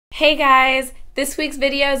Hey guys! This week's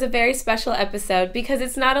video is a very special episode because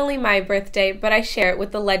it's not only my birthday, but I share it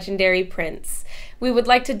with the legendary Prince. We would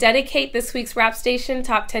like to dedicate this week's RAPstation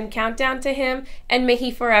Top 10 Countdown to him, and may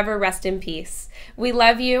he forever rest in peace. We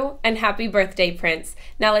love you, and happy birthday, Prince.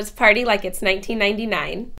 Now let's party like it's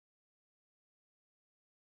 1999.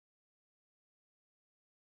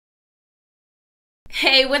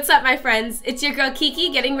 Hey, what's up my friends? It's your girl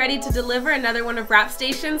Kiki getting ready to deliver another one of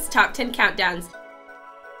RAPstation's Top 10 Countdowns.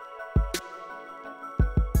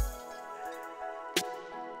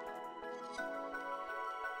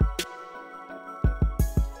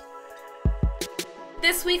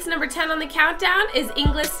 This week's number 10 on the countdown is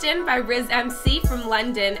Englistan by Riz MC from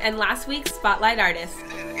London and last week's Spotlight Artist.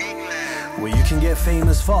 Well, you can get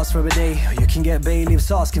famous fast for a day, or you can get bailiffs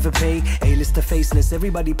asking for pay. A-list to faceless,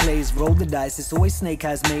 everybody plays. Roll the dice, it's always snake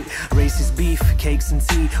eyes, mate. Racist beef, cakes and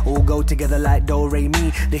tea, all go together like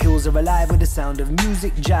do-re-mi. The hills are alive with the sound of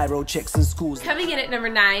music, gyro checks and schools. Coming in at number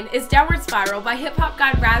 9 is Downward Spiral by hip-hop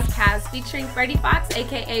god Kass featuring Freddie, Foxx,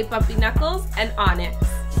 aka Bumpy Knuckles, and Onyx.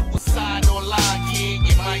 Side or line, kid,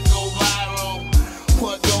 it might go viral.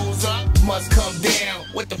 What goes up must come down.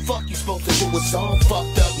 What the fuck you supposed to do? It's all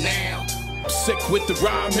fucked up now. Sick with the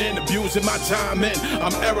rhyming, abusing my time and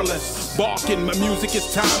I'm errorless. Barking, my music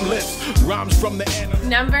is timeless. Rhymes from the end.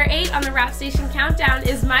 Number 8 on the RAPstation countdown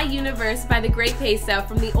is My Universe by the great Peso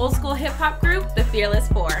from the old school hip hop group The Fearless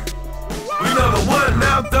Four. We number one,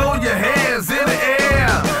 now throw your hands in the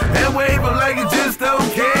air and wave them like you just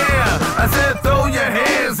don't care. I said throw your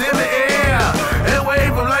hands in the air and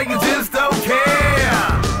wave them like you just don't care.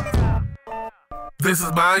 This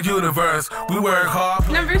is my universe, we work hard.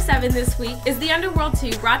 Number 7 this week is The Underworld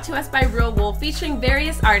 2 brought to us by Real Wolf featuring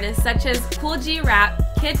various artists such as Kool Rap,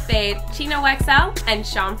 Kid Fade, Chino XL, and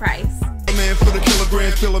Sean Price. Man for the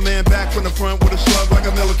kilograms, kill a man back from the front with a slug like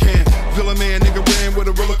a Millican. Villain man, nigga ran with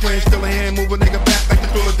a roller crane, still a hand, move a nigga back like the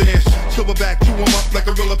thriller dance. Silverback, chew him up like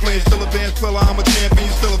a gorilla plane, still a van, fella, I'm a champion,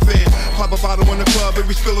 still a fan. Pop a bottle in the club,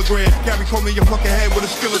 every spill a grand. Gary call me your fucking head with a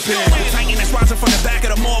skeleton. The titan that's rising from the back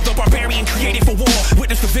of the mall, the barbarian created for war.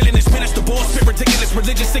 Witness the villainous menace, the boss, spit ridiculous,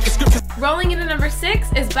 religious, sick scriptures. Rolling into number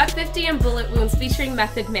 6 is Buck 50 and Bullet Wounds featuring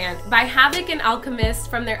Method Man by Havoc and Alchemist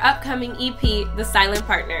from their upcoming EP, The Silent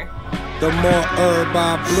Partner. The more herb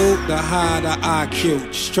I blew, the higher the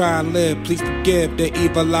IQ. Just try and live, please forgive the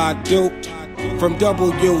evil I do. From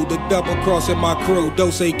W, the double crossing my crew.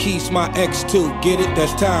 Don't say Keys, my X2. Get it?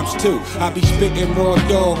 That's times 2. I be spitting raw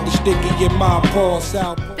dog, the sticky in my paws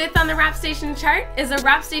out. 5th on the RAPstation chart is a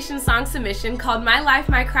RAPstation song submission called My Life,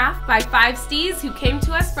 My Craft by 5 Steez who came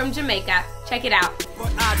to us from Jamaica. Check it out.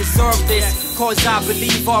 But I deserve this, cause I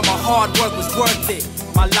believe all my hard work was worth it.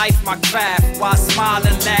 My life, my craft, why smile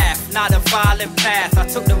and laugh, not a violent path. I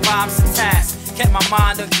took the rhymes to task, kept my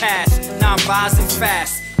mind on cash. Now I'm rising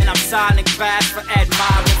fast, and I'm signing fast for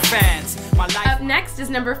admiring fans. My life. Up next is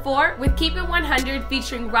number 4 with Keep It 100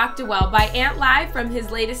 featuring Rocdwell by Antlive from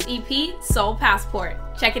his latest EP, Soul Passport.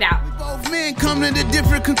 Check it out. Both men coming to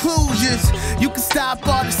different conclusions. You can stop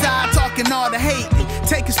all the side talking, all the hating.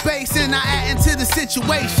 Taking space and not adding to the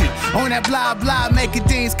situation. On that blah blah, making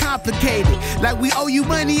things complicated. Like we owe you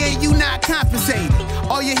money and you not compensated.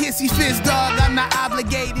 All your hissy fits, dog, I'm not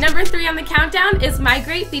obligated. Number 3 on the countdown is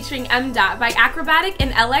Migrate featuring M. by Akrobatik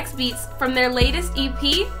and LX Beats from their latest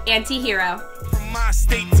EP, Anti-Hero. From my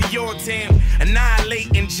state to your damn,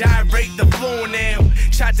 annihilate and gyrate the floor now.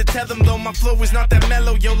 Tried to tell them though my flow is not that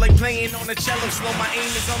mellow, yo, like playing on the cello slow. My aim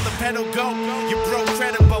is on the pedal, go. You bro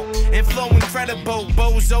credible and flow incredible.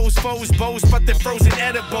 Bozos, foes, bows, but they're frozen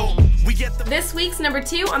edible. We get the. This week's number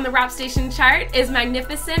 2 on the RAPstation chart is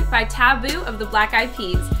Magnificent by Taboo of the Black Eyed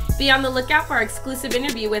Peas. Be on the lookout for our exclusive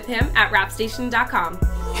interview with him at RAPstation.com.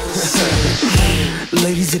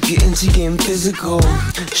 Ladies, if you're into getting physical,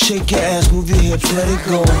 shake your ass, move your hips, let it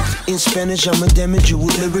go. In Spanish, I'ma damage you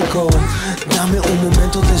with lyrical. Dame un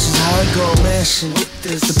momento, this is how I go. Mashing,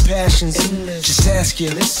 the passion's just ask you.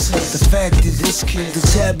 The fact that this kid, the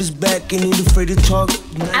tab is back and ain't afraid to talk.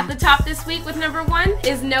 At the top this week with number 1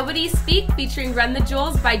 is Nobody Speak featuring Run the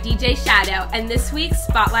Jewels by DJ Shadow and this week's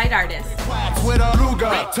Spotlight Artist. With a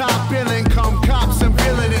Ruger, top billing, come cops and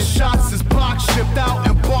billing it. Shots is blocked, shipped out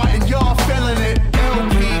and bought, and y'all feeling it.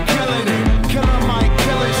 LP killing it, killer Mike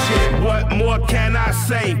killing shit. What more can I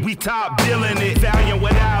say? We top billing it, valiant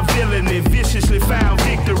without villain it. Viciously found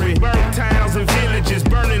victory, burnt towns and villages,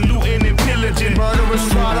 burning, looting and pillaging. Murderers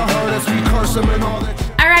try to hurt us, we curse them and all that.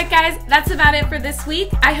 Alright guys, that's about it for this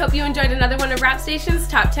week. I hope you enjoyed another one of RAPstation's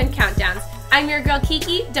Top 10 Countdowns. I'm your girl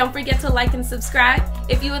Kiki. Don't forget to like and subscribe.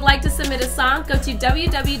 If you would like to submit a song, go to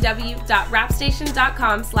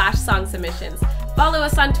www.rapstation.com/songsubmissions. Follow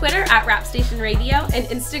us on Twitter at RAPstation Radio and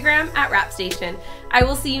Instagram at RAPstation. I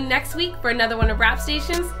will see you next week for another one of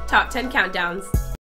RAPstation's Top 10 Countdowns.